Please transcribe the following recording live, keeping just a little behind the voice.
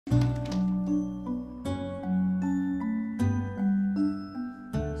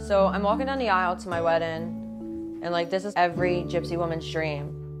So I'm walking down the aisle to my wedding, and like this is every gypsy woman's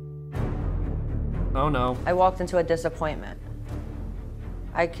dream. Oh no. I walked into a disappointment.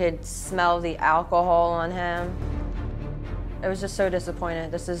 I could smell the alcohol on him. I was just so disappointed.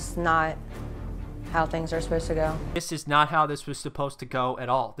 This is not how things are supposed to go. This is not how this was supposed to go at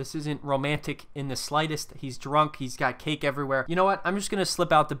all. This isn't romantic in the slightest. He's drunk, he's got cake everywhere. You know what? I'm just gonna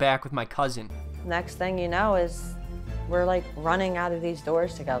slip out the back with my cousin. Next thing you know is we're like running out of these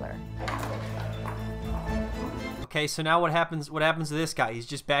doors together. Okay, so now what happens to this guy? He's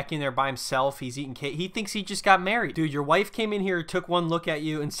just back in there by himself. He's eating cake. He thinks he just got married. Dude, your wife came in here, took one look at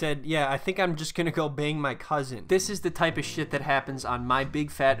you and said, yeah, I think I'm just gonna go bang my cousin. This is the type of shit that happens on my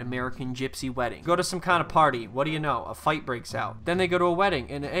big fat American gypsy wedding. Go to some kind of party. What do you know? A fight breaks out. Then they go to a wedding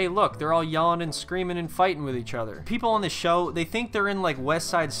and hey, look, they're all yelling and screaming and fighting with each other. People on the show, they think they're in like West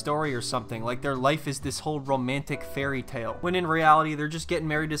Side Story or something. Like their life is this whole romantic fairy tale. When in reality, they're just getting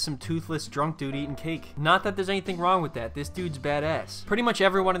married to some toothless drunk dude eating cake. Not that there's anything wrong with that. This dude's badass. Pretty much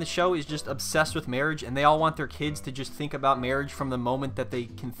everyone in the show is just obsessed with marriage, and they all want their kids to just think about marriage from the moment that they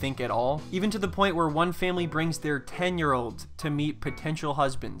can think at all. Even to the point where one family brings their 10-year-old to meet potential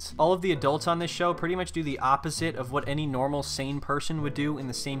husbands. All of the adults on this show pretty much do the opposite of what any normal, sane person would do in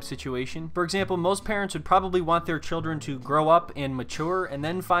the same situation. For example, most parents would probably want their children to grow up and mature and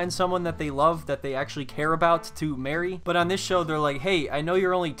then find someone that they love, that they actually care about to marry. But on this show, they're like, hey, I know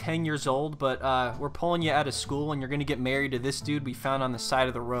you're only 10 years old, but we're pulling you out of school and you're gonna get married to this dude we found on the side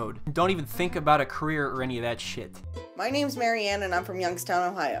of the road. Don't even think about a career or any of that shit. My name's Marianne and I'm from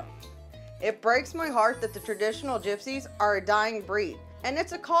Youngstown, Ohio. It breaks my heart that the traditional gypsies are a dying breed, and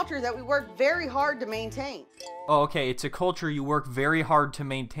it's a culture that we work very hard to maintain. Oh, okay, it's a culture you work very hard to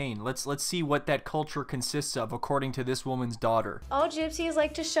maintain. Let's see what that culture consists of, according to this woman's daughter. All gypsies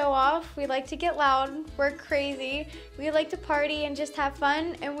like to show off, we like to get loud, we're crazy, we like to party and just have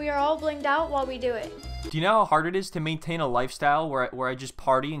fun, and we are all blinged out while we do it. Do you know how hard it is to maintain a lifestyle where I just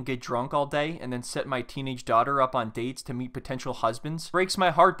party and get drunk all day and then set my teenage daughter up on dates to meet potential husbands? It breaks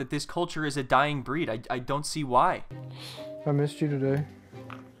my heart that this culture is a dying breed. I don't see why. I missed you today.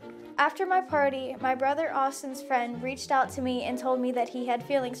 After my party, my brother Austin's friend reached out to me and told me that he had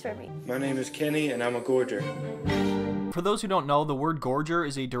feelings for me. My name is Kenny and I'm a Gorger. For those who don't know, the word Gorger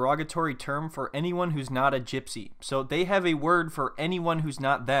is a derogatory term for anyone who's not a gypsy. So they have a word for anyone who's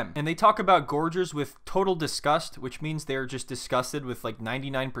not them. And they talk about Gorgers with total disgust, which means they're just disgusted with like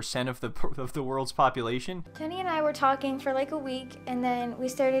 99% of the world's population. Kenny and I were talking for like a week, and then we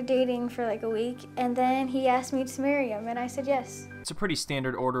started dating for like a week, and then he asked me to marry him, and I said yes. It's a pretty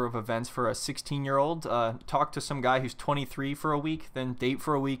standard order of events for a 16-year-old. Talk to some guy who's 23 for a week, then date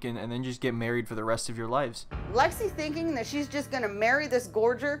for a week, and then just get married for the rest of your lives. Lexi thinking that she's just gonna marry this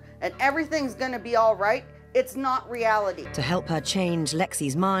Gorger and everything's gonna be all right, it's not reality. To help her change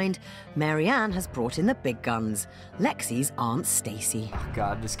Lexi's mind, Marianne has brought in the big guns, Lexi's Aunt Stacy. Oh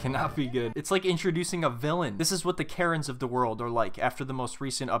God, this cannot be good. It's like introducing a villain. This is what the Karens of the world are like after the most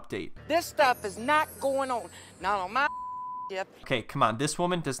recent update. This stuff is not going on. Not on my ship. Okay, come on. This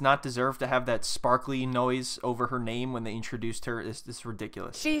woman does not deserve to have that sparkly noise over her name when they introduced her. This is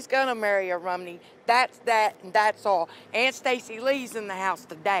ridiculous. She's gonna marry a Romney. That's that, and that's all. Aunt Stacy Lee's in the house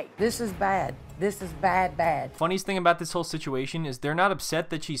today. This is bad. This is bad, bad. Funniest thing about this whole situation is they're not upset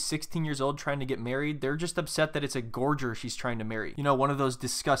that she's 16 years old trying to get married. They're just upset that it's a Gorger she's trying to marry. You know, one of those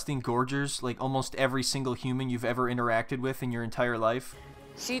disgusting Gorgers, like almost every single human you've ever interacted with in your entire life.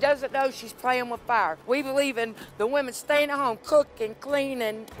 She doesn't know she's playing with fire. We believe in the women staying at home, cooking,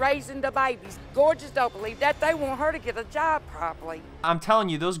 cleaning, raising the babies. Gorgers don't believe that. They want her to get a job properly. I'm telling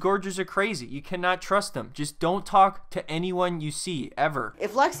you, those Gorgers are crazy. You cannot trust them. Just don't talk to anyone you see, ever.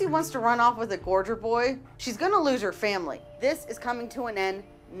 If Lexi wants to run off with a Gorger boy, she's gonna lose her family. This is coming to an end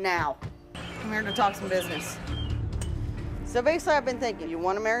now. I'm here to talk some business. So basically I've been thinking, you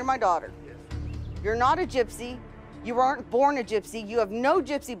wanna marry my daughter. You're not a gypsy. You aren't born a gypsy. You have no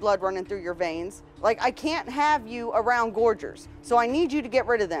gypsy blood running through your veins. Like, I can't have you around Gorgers. So I need you to get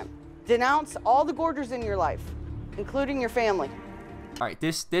rid of them. Denounce all the Gorgers in your life, including your family. All right,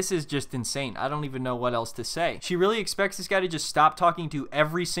 this is just insane. I don't even know what else to say. She really expects this guy to just stop talking to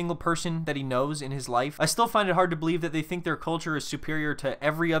every single person that he knows in his life. I still find it hard to believe that they think their culture is superior to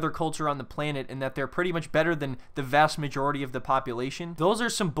every other culture on the planet and that they're pretty much better than the vast majority of the population. Those are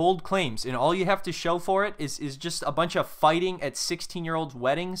some bold claims, and all you have to show for it is just a bunch of fighting at 16-year-olds'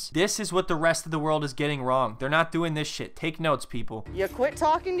 weddings. This is what the rest of the world is getting wrong. They're not doing this shit. Take notes, people. You quit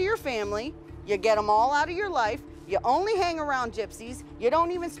talking to your family. You get them all out of your life. You only hang around gypsies. You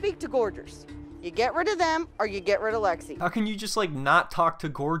don't even speak to Gorgers. You get rid of them or you get rid of Lexi. How can you just like not talk to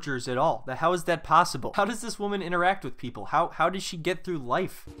Gorgers at all? How is that possible? How does this woman interact with people? How does she get through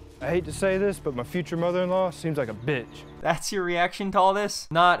life? I hate to say this, but my future mother-in-law seems like a bitch. That's your reaction to all this?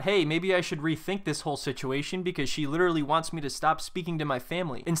 Not, hey, maybe I should rethink this whole situation because she literally wants me to stop speaking to my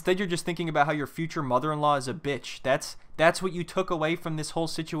family. Instead, you're just thinking about how your future mother-in-law is a bitch. That's what you took away from this whole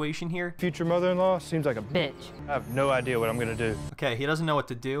situation here? Future mother-in-law seems like a bitch. I have no idea what I'm gonna do. Okay, he doesn't know what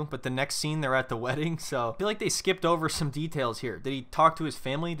to do, but the next scene, they're at the wedding, so I feel like they skipped over some details here. Did he talk to his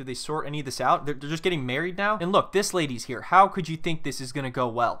family? Did they sort any of this out? They're just getting married now? And look, this lady's here. How could you think this is gonna go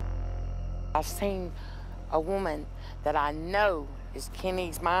well? I've seen a woman that I know is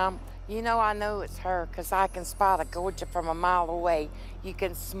Kenny's mom. You know I know it's her because I can spot a Gorger from a mile away. You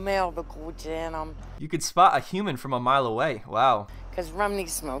can smell the Gorger in them. You could spot a human from a mile away. Wow. Because rumneys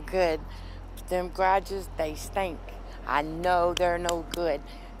smell good. But them grudges, they stink. I know they're no good.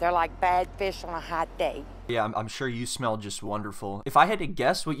 They're like bad fish on a hot day. Yeah, I'm sure you smell just wonderful. If I had to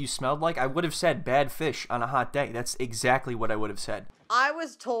guess what you smelled like, I would have said bad fish on a hot day. That's exactly what I would have said. I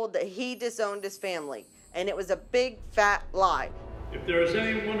was told that he disowned his family, and it was a big fat lie. If there is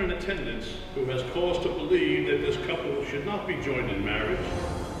anyone in attendance who has cause to believe that this couple should not be joined in marriage,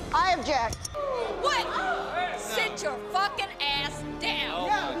 I object. What? Sit your fucking ass down.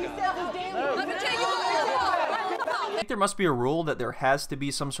 No, he said his damn. Let me tell you what. I think there must be a rule that there has to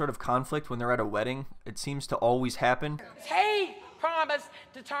be some sort of conflict when they're at a wedding. It seems to always happen. He promised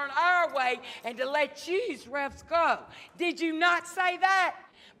to turn our way and to let you's refs go. Did you not say that?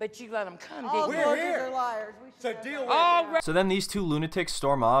 But you let them come, didn't you? All Gorgers are liars. So deal with it. So then these two lunatics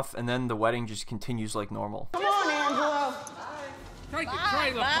storm off, and then the wedding just continues like normal. Come on, Angelo. Take the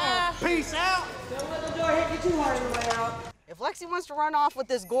trailer park. Peace out. Don't let the door hit you too hard on the way out. If Lexi wants to run off with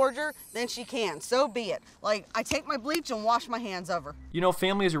this Gorger, then she can. So be it. Like, I take my bleach and wash my hands of her. You know,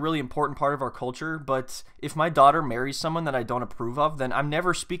 family is a really important part of our culture, but if my daughter marries someone that I don't approve of, then I'm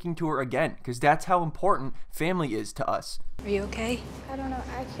never speaking to her again, because that's how important family is to us. Are you okay? I don't know.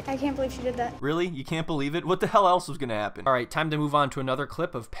 I can't believe she did that. Really? You can't believe it? What the hell else was gonna happen? All right, time to move on to another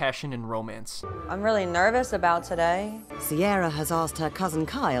clip of passion and romance. I'm really nervous about today. Sierra has asked her cousin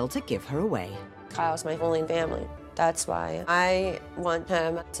Kyle to give her away. Kyle's my only family. That's why I want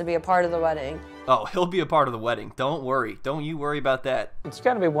him to be a part of the wedding. Oh, he'll be a part of the wedding. Don't worry. Don't you worry about that. It's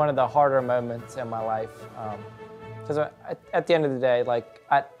going to be one of the harder moments in my life. Because at the end of the day, like,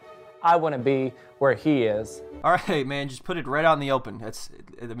 I want to be where he is. All right, man, just put it right out in the open.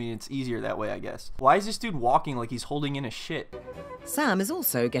 I mean, it's easier that way, I guess. Why is this dude walking like he's holding in a shit? Sam is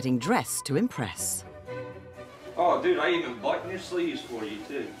also getting dressed to impress. Oh, dude, I even buttoned your sleeves for you,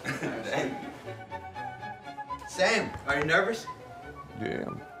 too. Sam, are you nervous? Yeah,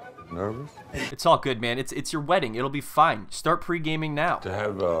 I'm nervous. It's all good, man. It's your wedding. It'll be fine. Start pre-gaming now. To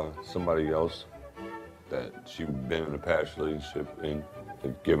have somebody else that she's been in a past relationship and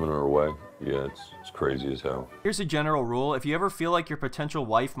giving her away, yeah, it's crazy as hell. Here's a general rule. If you ever feel like your potential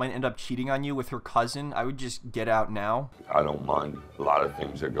wife might end up cheating on you with her cousin, I would just get out now. I don't mind a lot of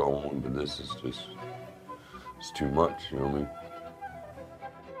things that go on, but this is just, it's too much, you know what I mean?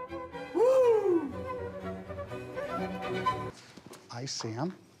 Hi,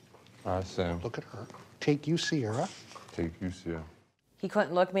 Sam. Hi, Sam. Look at her. Take you, Sierra. Take you, Sierra. He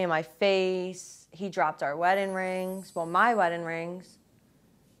couldn't look me in my face. He dropped our wedding rings. Well, my wedding rings.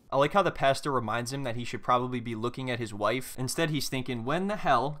 I like how the pastor reminds him that he should probably be looking at his wife. Instead, he's thinking, when the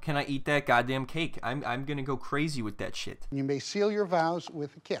hell can I eat that goddamn cake? I'm gonna go crazy with that shit. You may seal your vows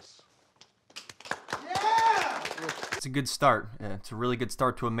with a kiss. Yeah! It's a good start. Yeah, it's a really good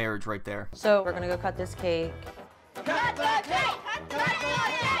start to a marriage right there. So we're gonna go cut this cake. Cut the cake! Cut the cake!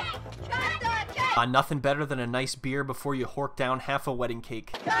 Cut the cake! Nothing better than a nice beer before you hork down half a wedding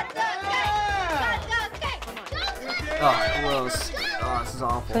cake. Cut the cake! Cut the cake! Oh, gross. Oh, this is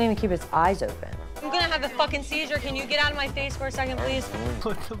awful. Couldn't even keep his eyes open. I'm gonna have a fucking seizure. Can you get out of my face for a second, please?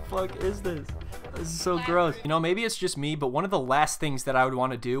 What the fuck is this? This is so gross. You know, maybe it's just me, but one of the last things that I would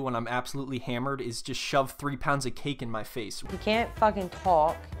want to do when I'm absolutely hammered is just shove 3 pounds of cake in my face. He can't fucking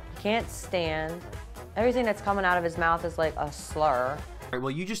talk. He can't stand. Everything that's coming out of his mouth is like a slur. Right,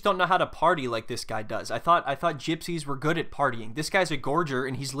 well, you just don't know how to party like this guy does. I thought gypsies were good at partying. This guy's a Gorger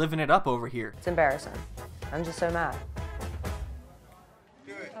and he's living it up over here. It's embarrassing. I'm just so mad.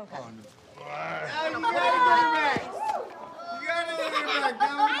 Do it. Okay.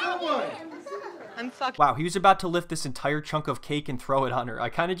 I'm fucking. Wow, he was about to lift this entire chunk of cake and throw it on her. I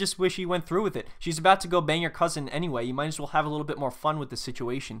kind of just wish he went through with it. She's about to go bang your cousin anyway. You might as well have a little bit more fun with the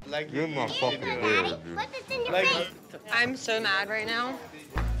situation. Like you're my fucking bear, dude. I'm so mad right now.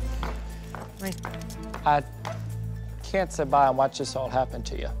 I can't sit by and watch this all happen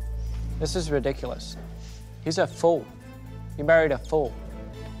to you. This is ridiculous. He's a fool. You married a fool.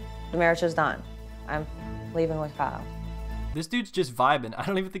 The marriage is done. I'm leaving with Kyle. This dude's just vibing. I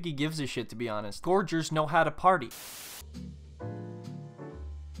don't even think he gives a shit, to be honest. Gorgers know how to party.